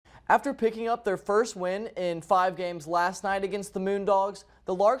After picking up their first win in 5 games last night against the Moondogs,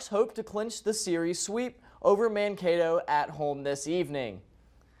 the Larks hope to clinch the series sweep over Mankato at home this evening.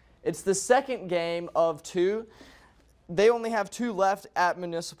 It's the second game of 2. They only have 2 left at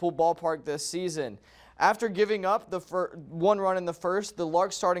Municipal Ballpark this season. After giving up the 1 run in the first, the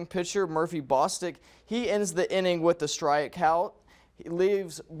Larks starting pitcher Murphy Bostic, he ends the inning with the strikeout. He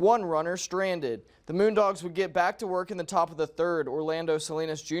leaves 1 runner stranded. The Moondogs would get back to work in the top of the 3rd. Orlando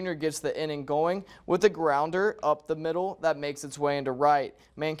Salinas Jr. gets the inning going with a grounder up the middle that makes its way into right.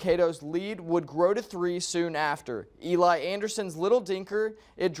 Mankato's lead would grow to 3 soon after. Eli Anderson's little dinker,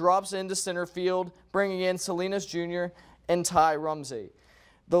 it drops into center field, bringing in Salinas Jr. and Ty Rumsey.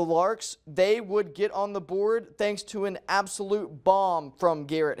 The Larks, they would get on the board thanks to an absolute bomb from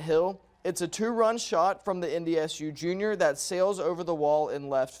Garrett Hill. It's a 2-run shot from the NDSU junior that sails over the wall in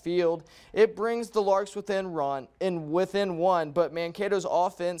left field. It brings the Larks within 1, but Mankato's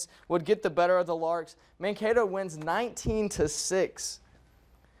offense would get the better of the Larks. Mankato wins 19-6.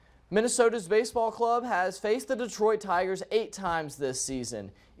 Minnesota's baseball club has faced the Detroit Tigers 8 times this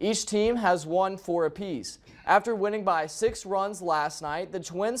season. Each team has won 4 apiece. After winning by 6 runs last night, the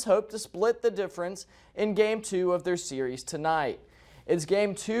Twins hope to split the difference in Game 2 of their series tonight. It's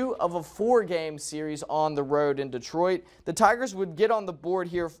Game 2 of a 4-game series on the road in Detroit. The Tigers would get on the board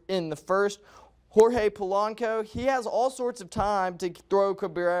here in the first. Jorge Polanco, he has all sorts of time to throw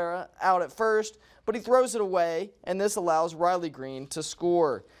Cabrera out at first, but he throws it away, and this allows Riley Green to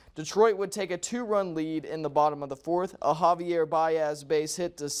score. Detroit would take a 2-run lead in the bottom of the 4th. A Javier Baez base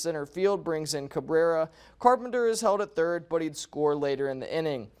hit to center field brings in Cabrera. Carpenter is held at 3rd, but he'd score later in the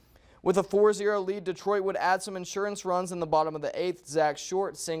inning. With a 4-0 lead, Detroit would add some insurance runs in the bottom of the 8th. Zach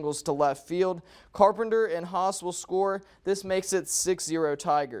Short singles to left field. Carpenter and Haas will score. This makes it 6-0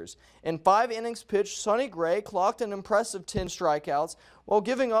 Tigers. In 5 innings pitched, Sonny Gray clocked an impressive 10 strikeouts while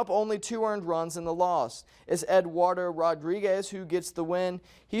giving up only 2 earned runs in the loss. It's Eduardo Rodriguez who gets the win.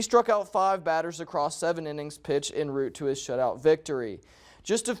 He struck out 5 batters across 7 innings pitched en route to his shutout victory.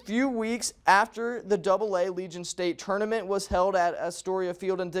 Just a few weeks after the AA Legion State Tournament was held at Astoria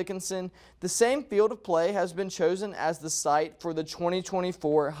Field in Dickinson, the same field of play has been chosen as the site for the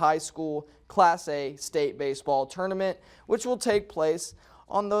 2024 High School Class A State Baseball Tournament, which will take place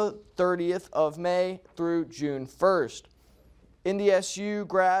on the 30th of May through June 1st. NDSU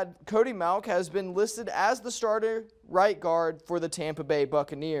grad Cody Malk has been listed as the starter right guard for the Tampa Bay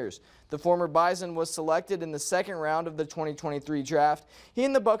Buccaneers. The former Bison was selected in the 2nd round of the 2023 draft. He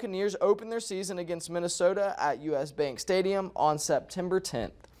and the Buccaneers opened their season against Minnesota at US Bank Stadium on September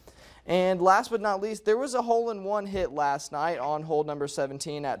 10th. And last but not least, there was a hole-in-one hit last night on hole number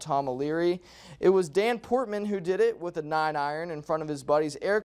 17 at Tom O'Leary. It was Dan Portman who did it with a 9-iron in front of his buddies Eric